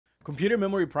Computer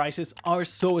memory prices are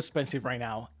so expensive right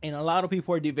now, and a lot of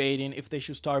people are debating if they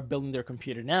should start building their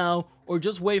computer now or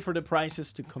just wait for the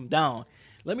prices to come down.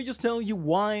 Let me just tell you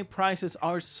why prices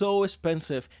are so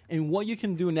expensive and what you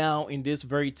can do now in this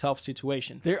very tough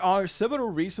situation. There are several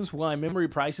reasons why memory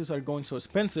prices are going so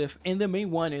expensive, and the main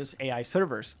one is AI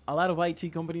servers. A lot of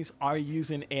IT companies are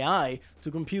using AI to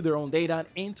compute their own data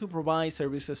and to provide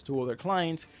services to other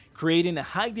clients, creating a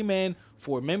high demand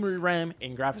for memory RAM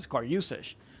and graphics card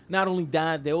usage. Not only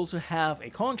that, they also have a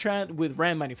contract with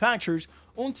RAM manufacturers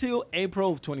until April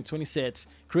of 2026,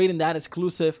 creating that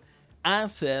exclusive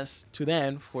access to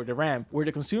them for the RAM, where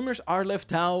the consumers are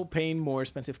left out paying more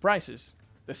expensive prices.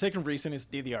 The second reason is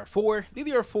DDR4.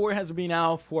 DDR4 has been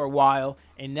out for a while,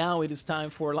 and now it is time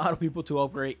for a lot of people to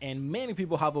upgrade, and many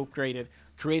people have upgraded,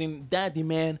 creating that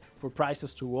demand for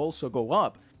prices to also go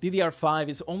up. DDR5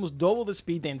 is almost double the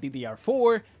speed than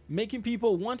DDR4, making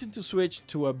people wanting to switch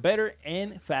to a better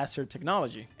and faster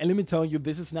technology. And let me tell you,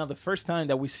 this is not the first time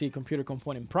that we see computer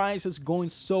component prices going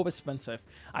so expensive.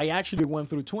 I actually went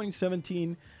through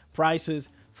 2017 prices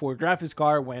for graphics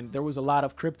card when there was a lot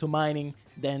of crypto mining,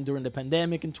 then during the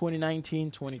pandemic in 2019,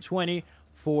 2020,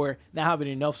 for not having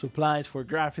enough supplies for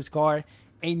graphics card,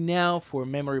 and now for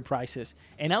memory prices.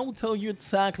 And I will tell you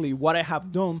exactly what I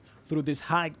have done through these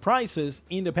high prices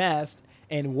in the past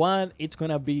and what it's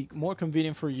gonna be more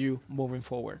convenient for you moving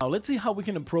forward. Now let's see how we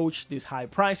can approach these high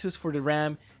prices for the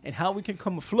RAM and how we can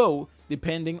come afloat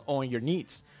depending on your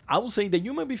needs. I will say that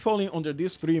you might be falling under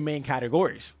these three main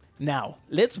categories. Now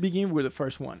let's begin with the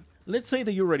first one. Let's say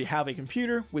that you already have a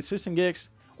computer with 16 gigs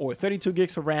or 32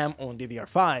 gigs of RAM on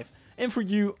DDR5. And for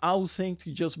you, I was saying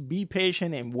to just be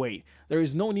patient and wait. There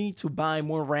is no need to buy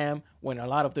more RAM when a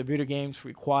lot of the video games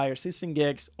require 16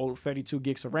 gigs or 32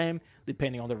 gigs of RAM,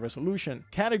 depending on the resolution.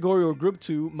 Category or group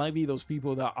 2 might be those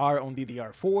people that are on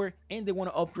DDR4 and they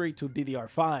want to upgrade to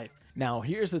DDR5. Now,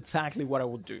 here's exactly what I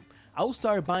will do. I will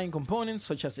start buying components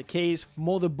such as the case,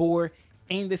 motherboard,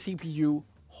 and the CPU,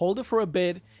 hold it for a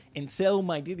bit, and sell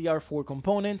my DDR4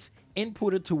 components and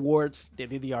put it towards the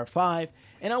DDR5,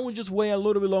 and I will just wait a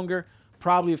little bit longer,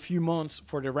 probably a few months,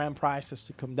 for the RAM prices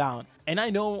to come down. And I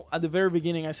know at the very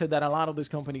beginning I said that a lot of these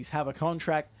companies have a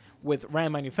contract with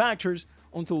RAM manufacturers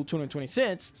until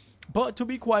 2026, but to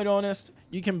be quite honest,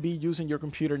 you can be using your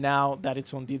computer now that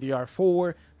it's on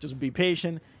DDR4, just be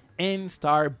patient and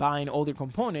start buying other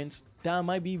components that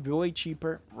might be way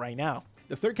cheaper right now.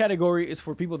 The third category is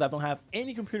for people that don't have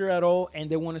any computer at all and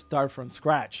they want to start from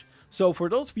scratch. So for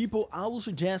those people, I will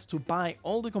suggest to buy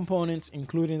all the components,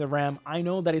 including the RAM. I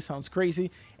know that it sounds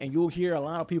crazy and you'll hear a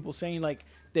lot of people saying like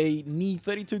they need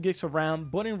 32 gigs of RAM,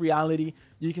 but in reality,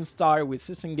 you can start with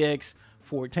 16 gigs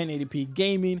for 1080p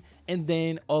gaming and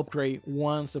then upgrade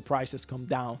once the prices come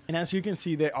down. And as you can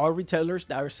see, there are retailers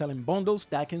that are selling bundles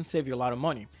that can save you a lot of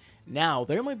money. Now,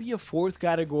 there might be a fourth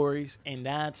category, and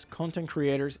that's content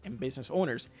creators and business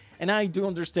owners. And I do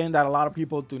understand that a lot of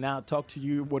people do not talk to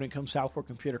you when it comes out for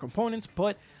computer components,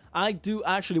 but I do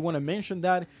actually want to mention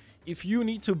that if you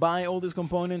need to buy all these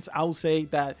components, I will say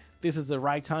that this is the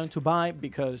right time to buy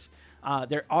because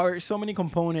there are so many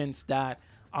components that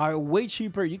are way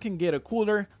cheaper. You can get a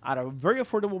cooler at a very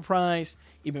affordable price,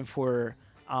 even for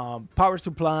power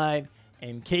supply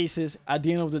and cases. At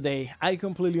the end of the day, I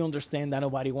completely understand that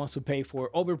nobody wants to pay for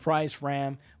overpriced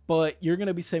RAM, but you're going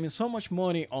to be saving so much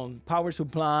money on power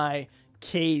supply,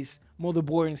 case,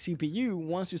 motherboard, and CPU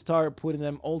once you start putting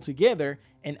them all together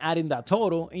and adding that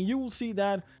total, and you will see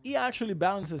that it actually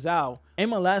balances out.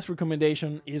 And my last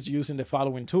recommendation is using the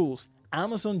following tools.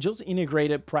 Amazon just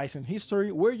integrated pricing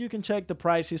history where you can check the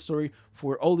price history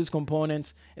for all these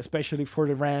components, especially for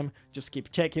the RAM. Just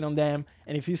keep checking on them.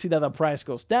 And if you see that the price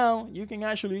goes down, you can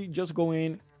actually just go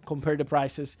in, compare the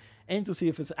prices, and to see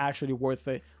if it's actually worth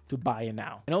it to buy it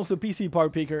now. And also PC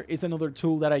Part Picker is another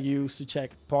tool that I use to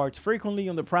check parts frequently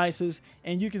on the prices,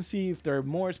 and you can see if they're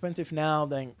more expensive now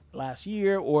than last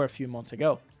year or a few months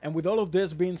ago. And with all of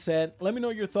this being said, let me know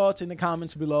your thoughts in the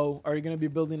comments below. Are you going to be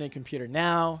building a computer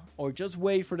now or just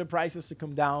wait for the prices to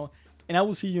come down? And I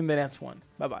will see you in the next one.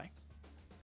 Bye bye.